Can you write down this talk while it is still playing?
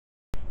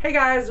Hey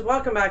guys,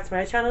 welcome back to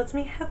my channel. It's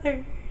me,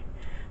 Heather.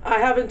 I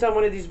haven't done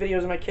one of these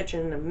videos in my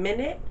kitchen in a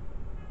minute.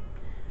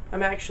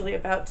 I'm actually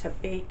about to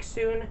bake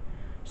soon.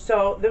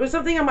 So there was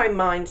something on my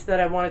mind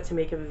that I wanted to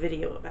make a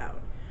video about.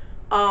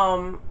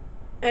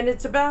 And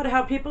it's about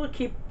how people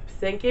keep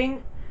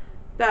thinking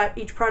that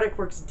each product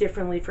works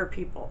differently for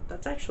people.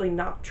 That's actually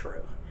not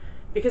true.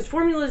 Because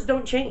formulas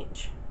don't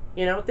change.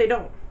 You know, they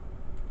don't.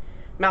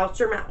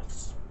 Mouths are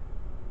mouths.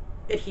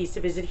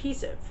 Adhesive is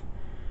adhesive.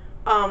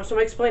 So I'm going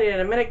to explain it in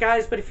a minute,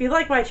 guys. But if you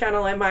like my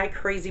channel and my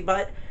crazy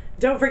butt,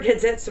 don't forget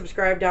to hit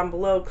subscribe down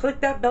below. Click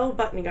that bell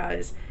button,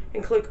 guys,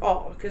 and click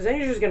all, because then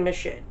you're just going to miss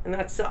shit, and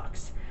that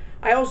sucks.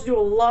 I also do a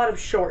lot of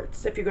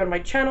shorts. If you go to my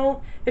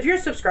channel, if you're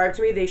subscribed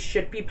to me, they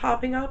should be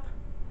popping up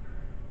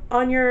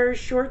on your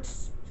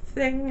shorts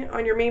thing,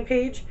 on your main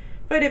page.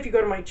 But if you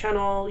go to my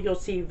channel, you'll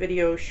see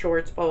video,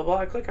 shorts, blah, blah,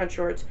 blah. Click on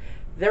shorts.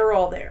 They're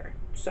all there.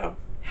 So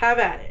have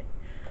at it.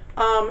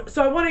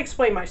 So I want to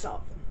explain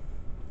myself.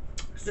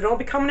 So don't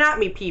be coming at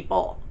me,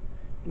 people.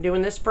 I'm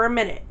doing this for a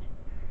minute.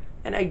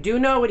 And I do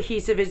know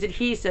adhesive is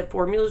adhesive.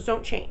 Formulas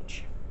don't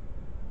change.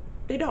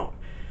 They don't.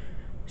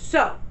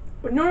 So,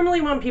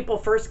 normally when people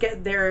first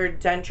get their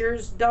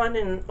dentures done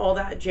and all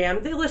that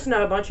jam, they listen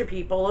to a bunch of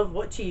people of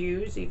what to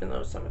use, even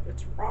though some of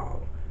it's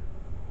wrong.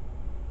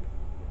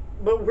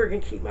 But we're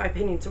going to keep my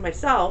opinion to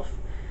myself.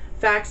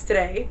 Facts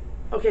today.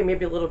 Okay,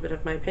 maybe a little bit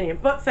of my opinion,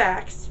 but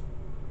facts.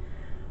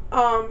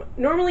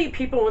 Normally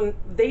people, when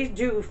they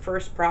do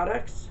first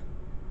products,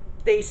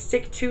 they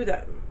stick to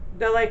them.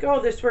 They're like,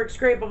 oh, this works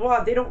great, blah,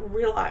 blah. They don't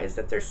realize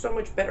that there's so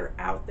much better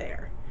out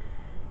there.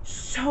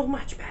 So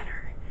much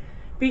better.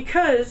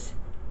 Because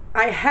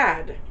I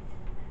had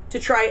to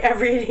try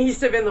every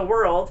adhesive in the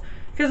world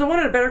because I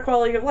wanted a better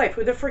quality of life.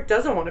 Who the frick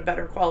doesn't want a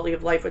better quality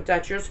of life with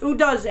dentures? Who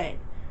doesn't?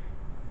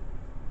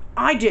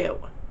 I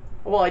do.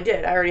 Well, I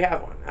did. I already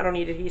have one. I don't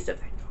need adhesive,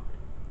 thank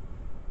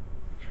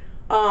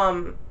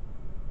God.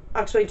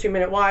 I'll explain 2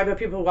 minutes why, but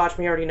people who watch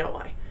me already know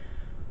why.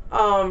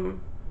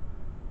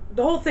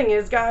 The whole thing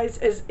is, guys,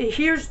 is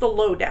here's the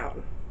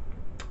lowdown.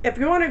 If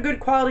you want a good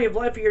quality of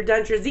life for your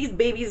dentures, these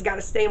babies got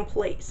to stay in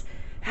place.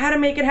 How to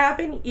make it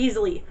happen?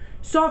 Easily.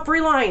 Soft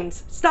free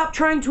lines. Stop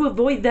trying to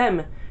avoid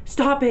them.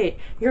 Stop it.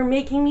 You're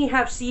making me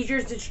have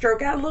seizures and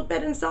stroke out a little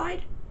bit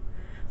inside.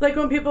 Like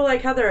when people are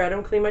like, Heather, I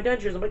don't clean my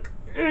dentures. I'm like,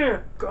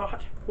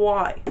 God,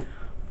 why?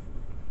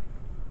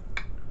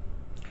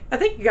 I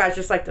think you guys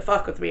just like to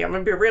fuck with me. I'm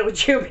going to be real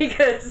with you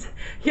because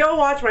you'll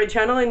watch my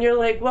channel and you're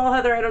like, well,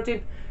 Heather, I don't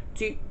do...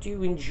 Do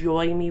you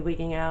enjoy me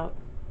wigging out?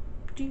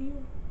 Do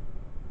you?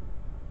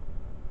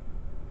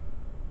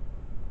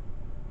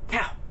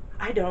 No,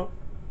 I don't.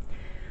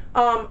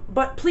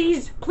 But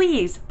please,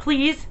 please,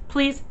 please,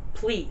 please,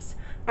 please,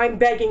 I'm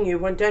begging you,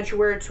 when denture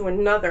wear to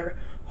another,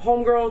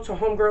 homegirl to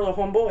homegirl or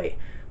homeboy,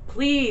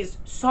 please,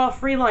 soft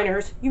free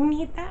liners, you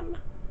need them.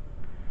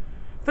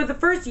 For the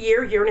first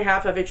year, year and a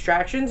half of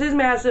extractions is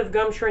massive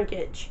gum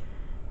shrinkage.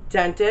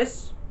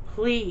 Dentists,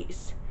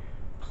 please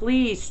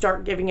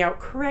start giving out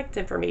correct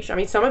information. I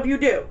mean, some of you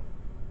do.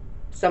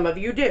 Some of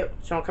you do.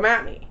 So don't come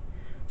at me.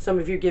 Some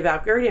of you give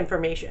out great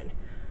information.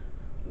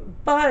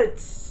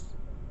 But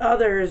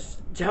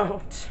others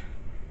don't.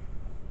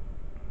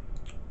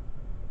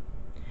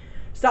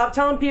 Stop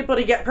telling people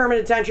to get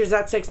permanent dentures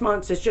at 6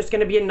 months. It's just going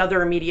to be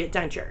another immediate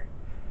denture.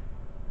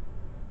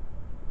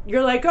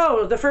 You're like,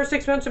 oh, the first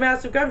 6 months of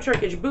massive gum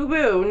shrinkage.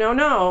 Boo-boo.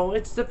 No.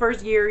 It's the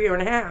first year, year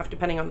and a half,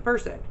 depending on the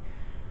person.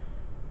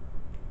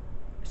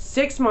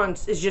 6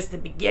 months is just the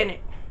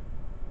beginning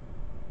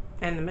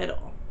and the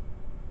middle,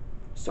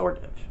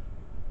 sort of.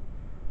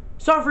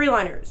 Soft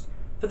reliners.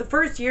 For the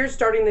first year,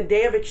 starting the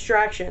day of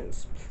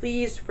extractions,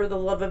 please, for the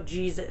love of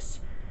Jesus,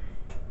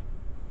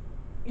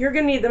 you're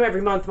going to need them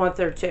every month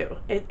or two.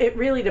 It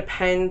really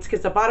depends,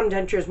 because the bottom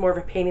denture is more of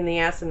a pain in the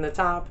ass than the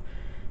top.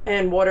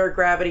 And water,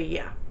 gravity,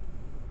 yeah,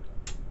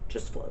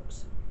 just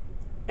flows.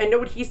 And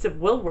no adhesive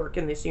will work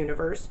in this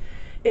universe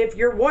if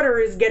your water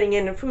is getting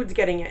in and food's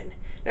getting in.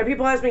 Now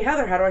people ask me,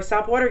 Heather, how do I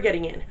stop water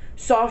getting in?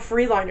 Soft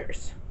free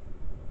liners.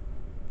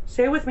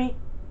 Say it with me.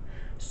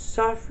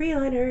 Soft free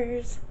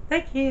liners.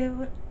 Thank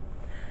you.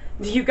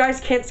 You guys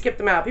can't skip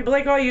them out. People are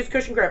like, oh, I use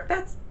cushion grip.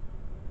 That's,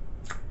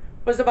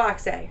 what does the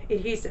box say?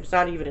 Adhesive. It's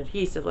not even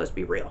adhesive, let's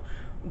be real.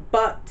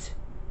 But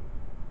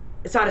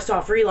it's not a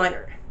soft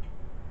reliner.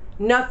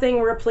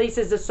 Nothing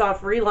replaces a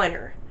soft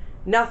reliner.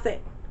 Nothing.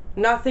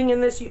 Nothing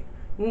in this.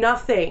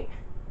 Nothing.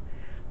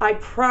 I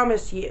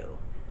promise you,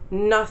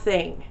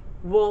 nothing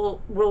will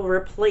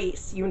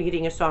replace you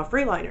needing a soft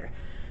reliner.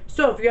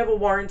 So if you have a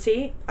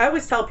warranty, I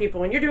always tell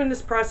people when you're doing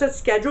this process,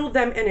 schedule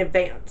them in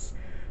advance.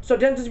 So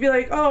dentists be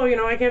like, oh, you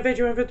know, I can't fit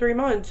you in for 3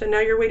 months, and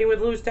now you're waiting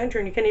with loose denture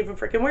and you can't even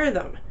freaking wear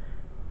them.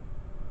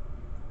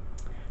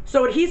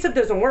 So adhesive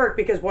doesn't work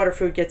because water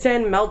food gets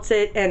in, melts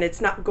it, and it's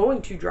not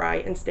going to dry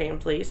and stay in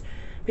place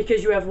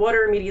because you have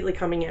water immediately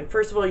coming in.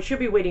 First of all, you should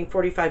be waiting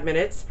 45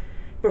 minutes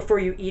before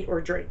you eat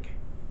or drink.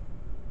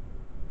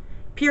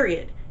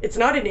 Period. It's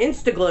not an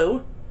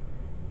Instaglue.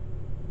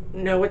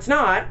 No, it's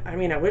not. I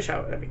mean, I wish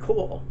that'd be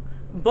cool.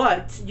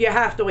 But you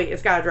have to wait.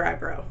 It's gotta dry,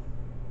 bro.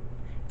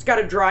 It's got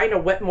to dry in a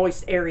wet,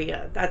 moist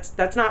area.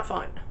 That's not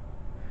fun.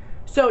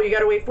 So you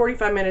got to wait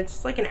 45 minutes.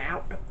 It's like an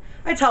hour.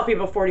 I tell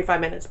people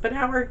 45 minutes, but an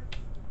hour,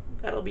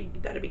 that'll be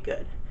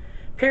good.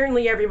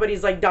 Apparently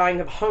everybody's like dying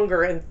of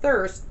hunger and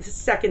thirst the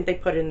second they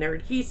put in their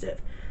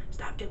adhesive.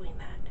 Stop doing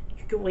that.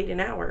 You can wait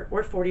an hour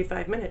or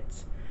 45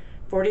 minutes.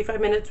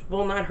 45 minutes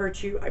will not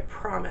hurt you, I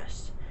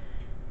promise.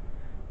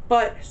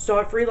 But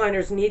soft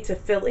reliners need to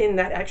fill in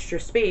that extra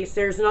space.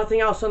 There's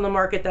nothing else on the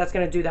market that's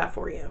going to do that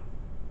for you.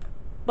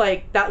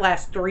 Like, that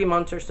lasts 3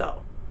 months or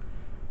so.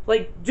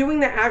 Like, doing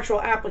the actual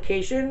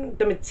application,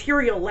 the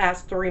material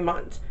lasts 3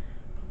 months.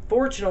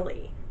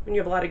 Fortunately, when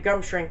you have a lot of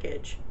gum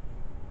shrinkage,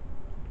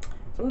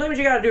 sometimes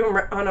you got to do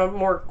them on a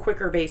more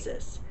quicker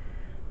basis.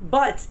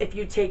 But if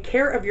you take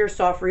care of your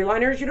soft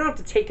reliners, you don't have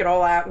to take it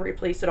all out and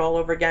replace it all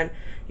over again.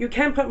 You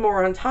can put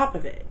more on top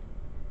of it.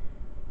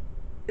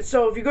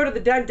 So if you go to the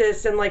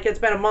dentist and like it's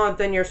been a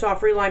month and your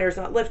soft reliner is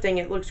not lifting,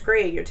 it looks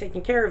great, you're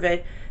taking care of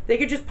it, they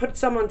could just put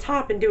some on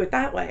top and do it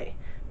that way.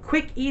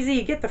 Quick,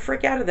 easy, get the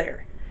frick out of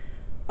there.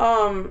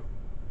 Oh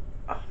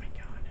my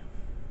God.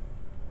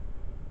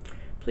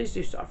 Please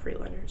do soft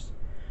reliners.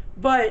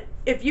 But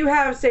if you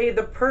have, say,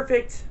 the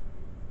perfect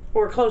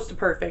or close to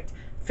perfect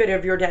fit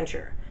of your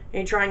denture and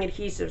you're trying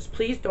adhesives,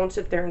 please don't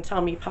sit there and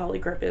tell me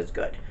Polygrip is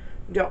good.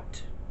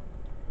 Don't.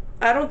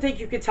 I don't think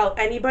you could tell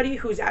anybody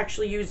who's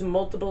actually used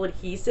multiple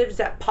adhesives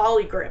that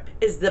Polygrip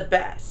is the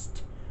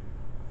best.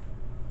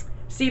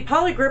 See,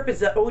 Polygrip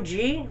is the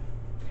OG.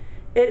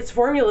 Its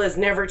formula has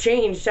never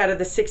changed out of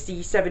the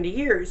 60, 70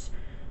 years.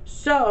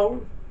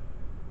 So,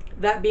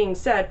 that being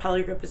said,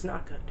 Polygrip is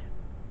not good.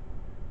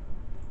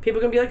 People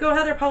are going to be like, oh,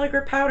 Heather,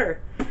 Polygrip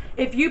powder.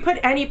 If you put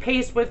any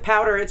paste with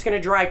powder, it's going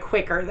to dry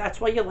quicker.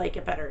 That's why you like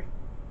it better.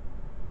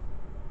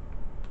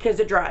 Because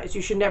it dries.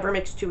 You should never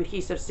mix two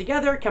adhesives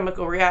together.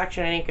 Chemical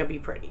reaction, it ain't going to be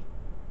pretty.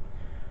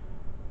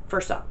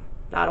 For some.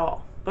 Not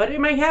all. But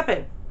it may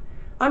happen.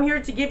 I'm here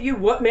to give you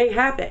what may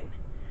happen.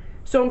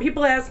 So when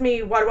people ask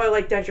me, why do I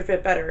like Denture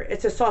Fit better?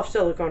 It's a soft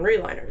silicone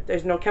reliner.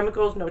 There's no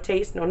chemicals, no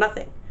taste, no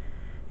nothing.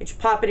 You just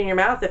pop it in your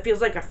mouth. It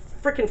feels like a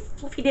freaking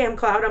fluffy damn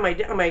cloud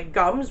on my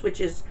gums, which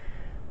is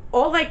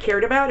all I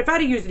cared about. If I had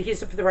to use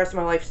adhesive for the rest of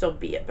my life, so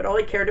be it. But all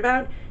I cared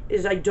about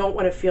is I don't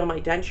want to feel my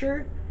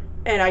denture,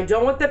 and I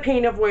don't want the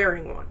pain of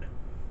wearing one.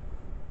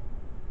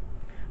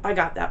 I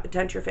got that with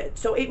Denture Fit.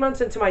 So 8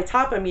 months into my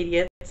top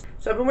immediate.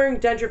 So I've been wearing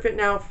Denture Fit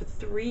now for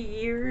 3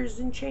 years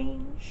and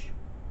change,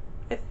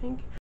 I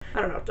think. I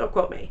don't know, don't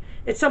quote me.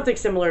 It's something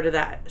similar to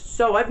that.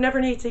 So I've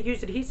never needed to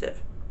use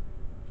adhesive.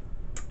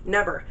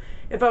 Never.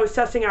 If I was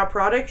testing out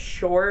products,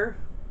 sure.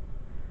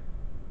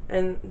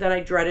 And then I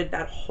dreaded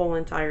that whole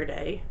entire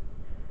day.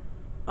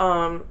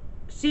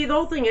 See, the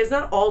whole thing is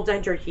not all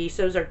denture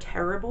adhesives are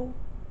terrible.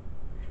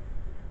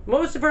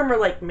 Most of them are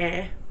like,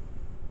 meh.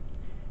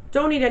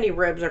 Don't eat any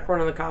ribs or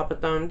corn on the cob with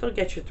them. They'll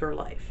get you through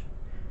life.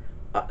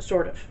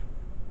 Sort of.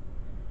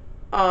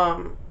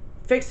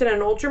 Fix it in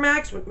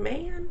Ultramax,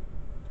 man.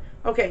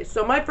 Okay,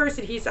 so my first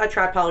adhesive, I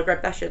tried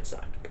Polygrip. That shit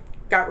sucked.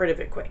 Got rid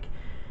of it quick.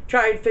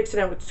 Tried fixing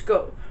it with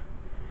Scope.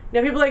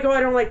 Now people are like, oh,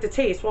 I don't like the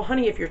taste. Well,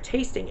 honey, if you're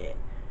tasting it,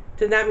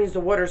 then that means the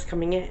water's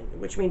coming in,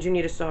 which means you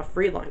need a soft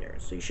reliner.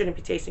 So you shouldn't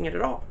be tasting it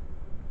at all.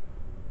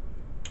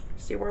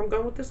 See where I'm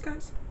going with this,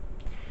 guys?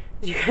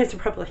 You guys are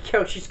probably like,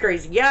 yo, she's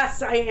crazy.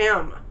 Yes, I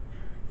am.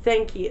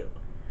 Thank you.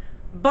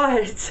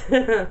 But,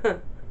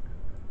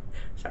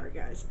 sorry,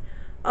 guys.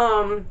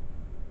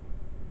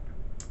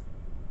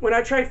 When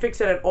I tried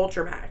fix it at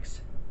Ultramax,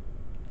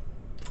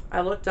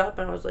 I looked up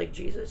and I was like,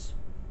 Jesus,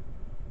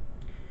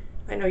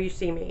 I know you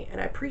see me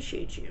and I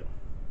appreciate you.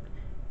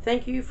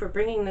 Thank you for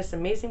bringing this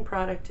amazing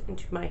product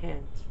into my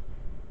hands.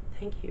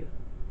 Thank you.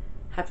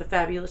 Have a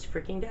fabulous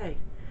freaking day.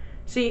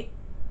 See,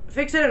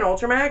 fix it in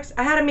Ultramax,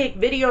 I had to make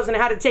videos on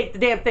how to take the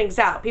damn things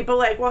out. People are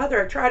like, well,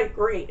 Heather, I tried it,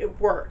 great, it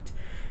worked.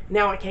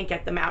 Now I can't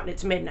get them out and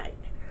it's midnight.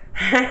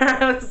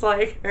 I was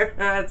like,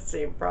 that's the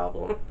same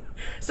problem.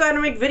 So I had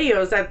to make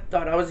videos. I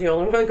thought I was the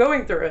only one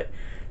going through it.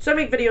 So I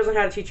make videos on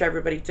how to teach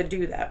everybody to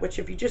do that, which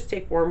if you just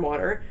take warm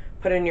water,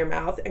 put it in your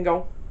mouth and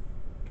go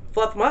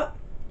fluff them up.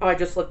 Oh, I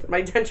just lifted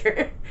my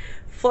denture.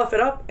 Fluff it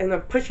up and then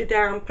push it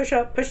down, push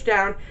up, push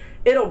down.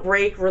 It'll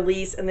break,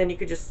 release, and then you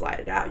could just slide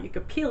it out. You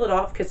could peel it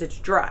off because it's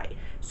dry.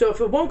 So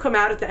if it won't come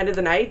out at the end of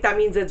the night, that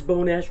means it's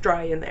bone-ass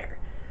dry in there.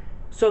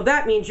 So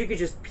that means you could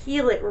just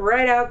peel it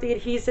right out, the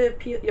adhesive.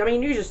 I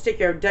mean, you just stick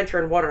your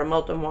denture in water and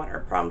melt in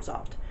water. Problem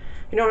solved.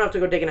 You don't have to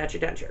go digging at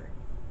your denture.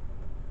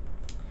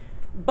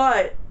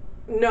 But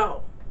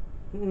no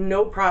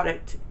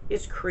product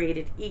is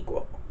created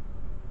equal.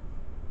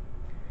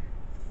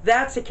 If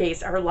that's the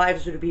case, our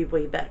lives would be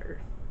way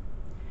better.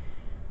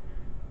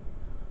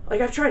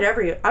 Like, I've tried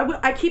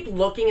I keep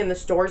looking in the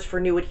stores for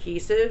new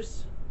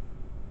adhesives.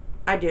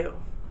 I do.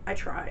 I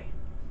try.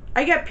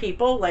 I get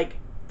people, like,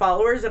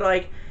 followers that are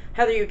like,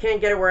 Heather, you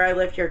can't get it where I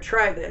live here.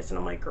 Try this. And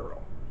I'm like,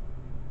 girl,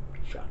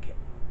 chuck it.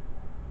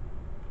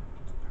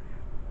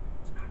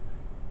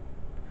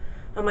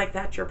 I'm like,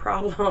 that's your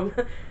problem.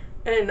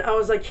 And I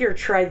was like, here,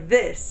 try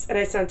this. And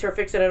I sent her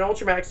Fix It at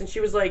Ultramax. And she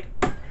was like,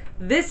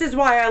 this is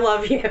why I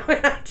love you.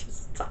 And I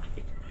just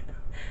died.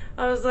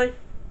 I was like,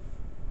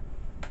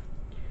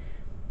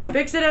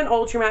 Fix-It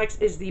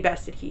Ultramax is the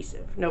best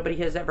adhesive. Nobody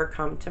has ever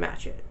come to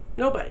match it.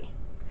 Nobody.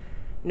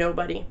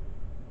 Nobody.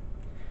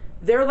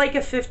 They're like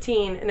a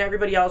 15 and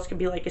everybody else could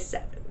be like a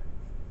 7.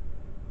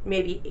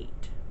 Maybe 8.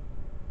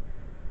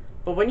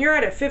 But when you're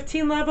at a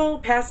 15 level,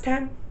 past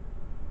 10,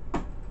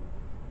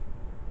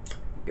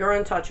 you're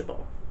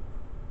untouchable.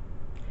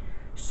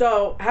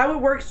 So how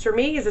it works for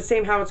me is the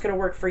same how it's going to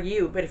work for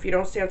you. But if you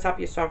don't stay on top of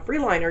your soft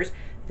freeliners,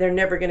 they're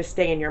never going to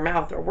stay in your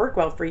mouth or work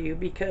well for you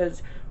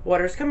because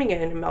water's coming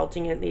in and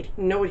melting it.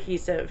 No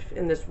adhesive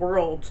in this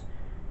world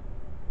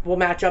will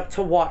match up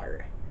to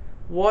water.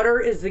 Water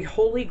is the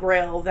holy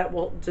grail that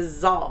will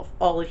dissolve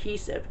all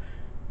adhesive.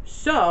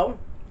 So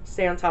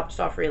stay on top of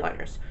soft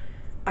freeliners.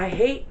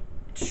 It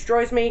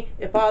destroys me,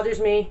 it bothers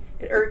me,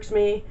 it irks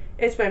me.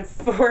 It's been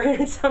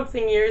 4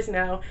 something years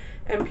now,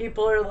 and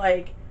people are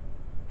like,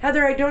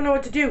 Heather, I don't know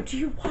what to do. Do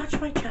you watch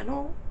my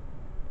channel?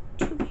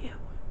 Do you?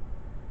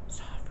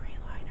 Soft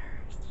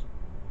reliners.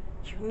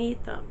 You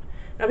need them.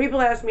 Now people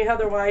ask me,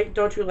 Heather, why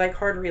don't you like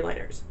hard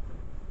reliners?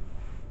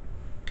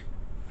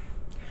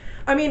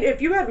 I mean,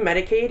 if you have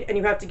Medicaid and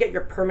you have to get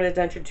your permanent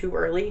denture too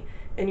early,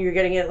 and you're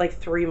getting it like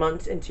 3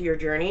 months into your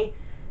journey,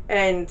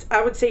 and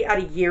I would say at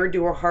a year,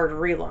 do a hard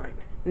reline.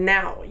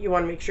 Now, you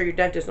want to make sure your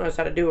dentist knows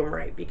how to do them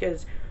right,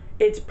 because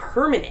it's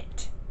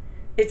permanent.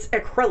 It's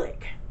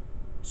acrylic.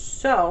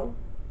 So,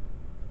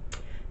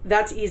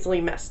 that's easily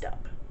messed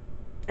up.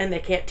 And they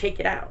can't take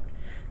it out.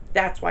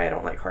 That's why I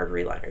don't like hard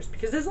reliners,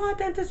 because there's a lot of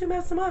dentists who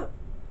mess them up.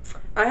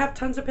 I have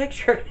tons of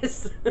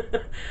pictures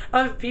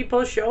of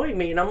people showing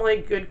me, and I'm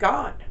like, good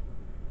God.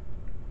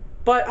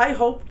 But I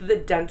hope the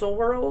dental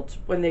world,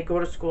 when they go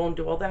to school and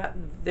do all that,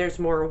 there's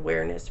more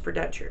awareness for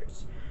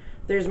dentures.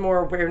 There's more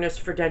awareness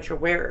for denture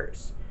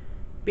wearers.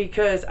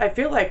 Because I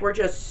feel like we're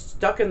just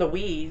stuck in the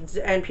weeds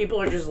and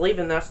people are just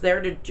leaving us there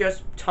to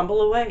just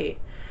tumble away.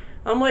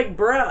 I'm like,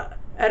 bruh,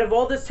 out of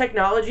all this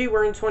technology,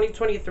 we're in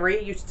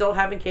 2023, you still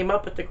haven't came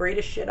up with the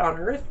greatest shit on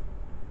earth?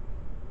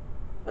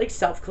 Like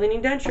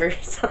self-cleaning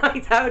dentures.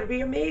 Like, that would be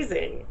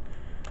amazing.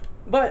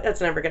 But that's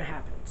never going to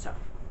happen, so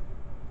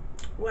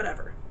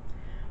whatever.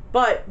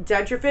 But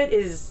denture fit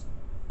is,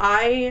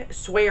 I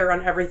swear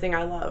on everything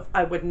I love,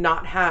 I would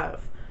not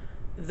have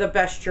the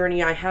best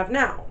journey I have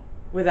now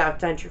without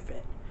denture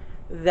fit.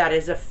 That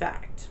is a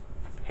fact.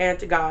 Hand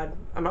to God.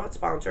 I'm not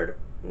sponsored.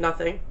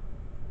 Nothing.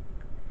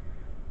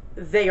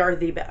 They are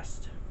the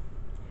best.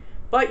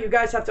 But you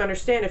guys have to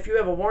understand, if you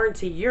have a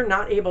warranty, you're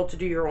not able to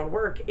do your own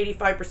work.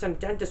 85% of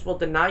dentists will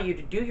deny you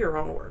to do your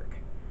own work.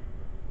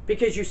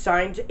 Because you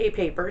signed a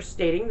paper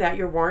stating that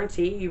your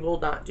warranty, you will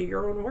not do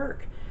your own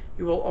work.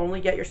 You will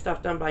only get your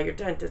stuff done by your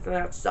dentist, and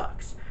that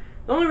sucks.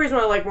 The only reason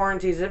I like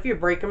warranties is if you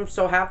break them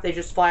so half they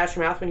just fly out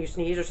your mouth when you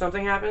sneeze or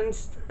something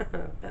happens.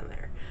 Been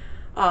there.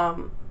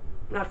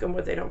 Knock on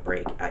wood, they don't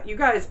break. You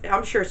guys,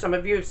 I'm sure some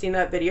of you have seen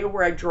that video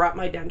where I dropped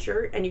my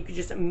denture and you could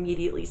just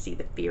immediately see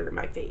the fear in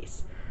my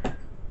face.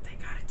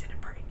 Thank God it didn't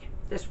break.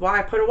 That's why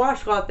I put a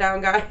washcloth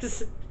down,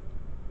 guys.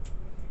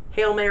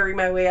 Hail Mary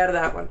my way out of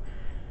that one.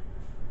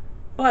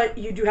 But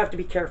you do have to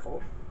be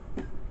careful.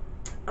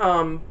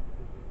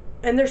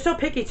 And they're so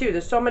picky too.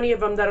 There's so many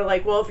of them that are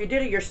like, well, if you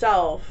did it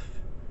yourself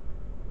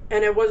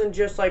and it wasn't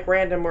just like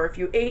random, or if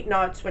you ate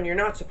nuts when you're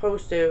not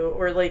supposed to,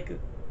 or like,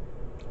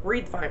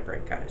 read the fine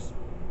print, guys.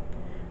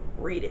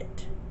 Read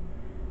it.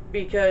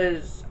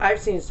 Because I've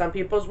seen some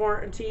people's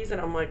warranties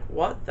and I'm like,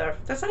 what the?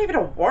 That's not even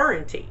a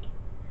warranty.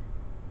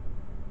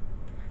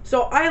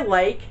 So I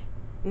like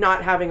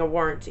not having a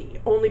warranty,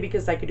 only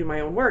because I could do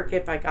my own work.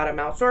 If I got a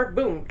mouth sore,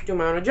 boom, do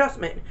my own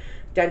adjustment.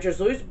 Dentures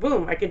loose,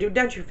 boom, I could do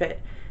denture fit.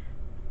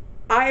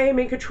 I am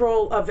in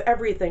control of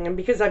everything, and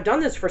because I've done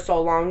this for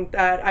so long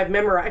that I've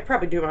memorized, I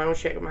probably do my own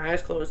shit with my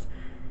eyes closed.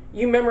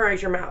 You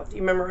memorize your mouth,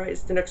 you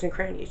memorize the nooks and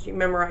crannies, you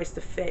memorize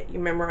the fit, you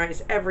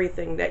memorize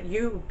everything, that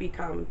you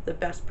become the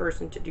best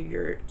person to do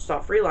your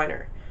soft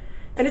reliner.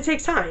 And it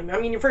takes time.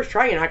 I mean, your first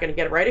try, you're not going to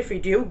get it right. If you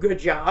do, good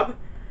job.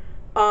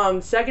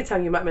 Second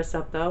time, you might mess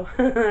up, though.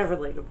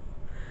 Relatable.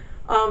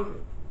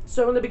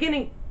 So in the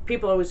beginning,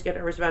 people always get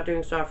nervous about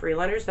doing soft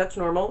reliners. That's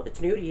normal. It's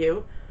new to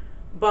you.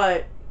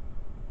 But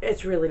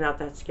it's really not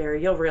that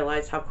scary. You'll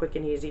realize how quick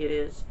and easy it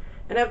is.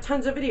 And I have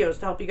tons of videos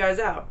to help you guys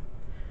out.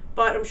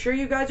 But I'm sure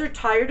you guys are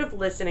tired of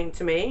listening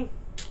to me.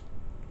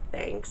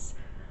 Thanks.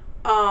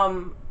 You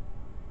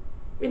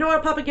know what?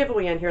 I'll pop a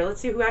giveaway in here.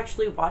 Let's see who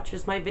actually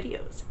watches my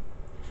videos.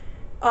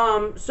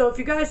 So if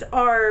you guys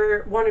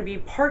want to be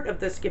part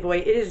of this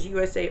giveaway, it is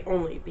USA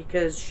only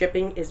because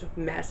shipping is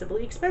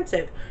massively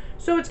expensive.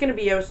 So it's going to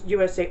be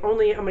USA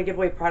only. I'm going to give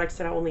away products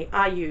that only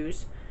I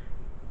use.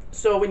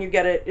 So when you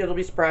get it, it'll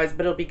be a surprise,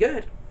 but it'll be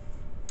good.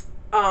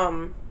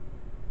 And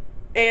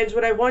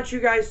what I want you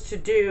guys to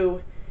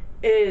do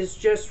is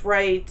just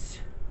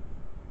write,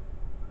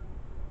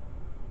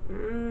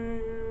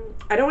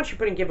 I don't want you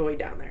putting giveaway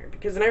down there,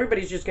 because then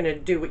everybody's just going to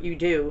do what you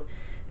do,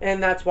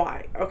 and that's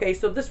why. Okay,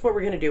 so this is what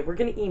we're going to do. We're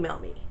going to email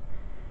me,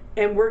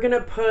 and we're going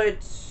to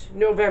put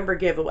November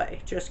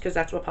giveaway, just because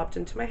that's what popped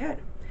into my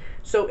head.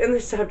 So in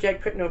the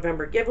subject, put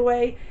November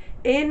giveaway,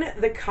 In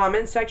the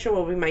comment section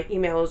will be my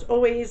email as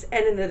always,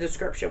 and in the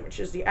description, which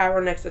is the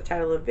arrow next to the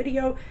title of the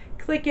video.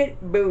 Click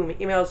it, boom,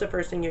 email is the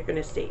first thing you're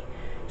going to see.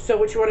 So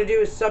what you want to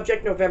do is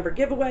subject November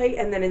giveaway,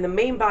 and then in the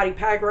main body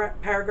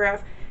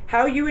paragraph,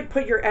 how you would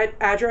put your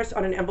address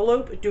on an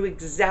envelope, do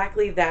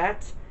exactly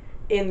that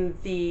in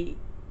the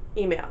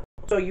email.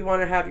 So you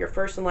want to have your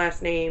first and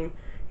last name,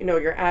 you know,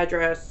 your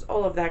address,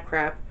 all of that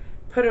crap.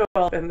 Put it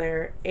all up in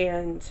there,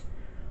 and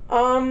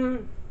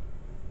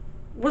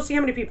we'll see how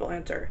many people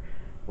answer.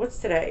 What's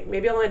today?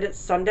 Maybe I'll end it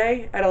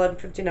Sunday at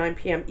 11:59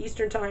 p.m.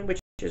 Eastern time, which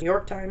is New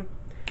York time.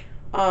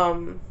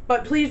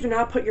 But please do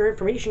not put your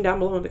information down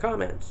below in the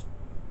comments.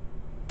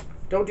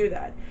 Don't do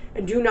that.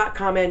 And do not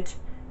comment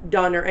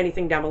done or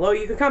anything down below.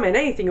 You can comment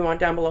anything you want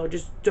down below,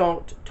 just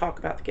don't talk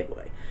about the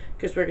giveaway,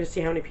 because we're going to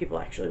see how many people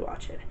actually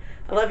watch it.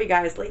 I love you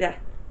guys. Later.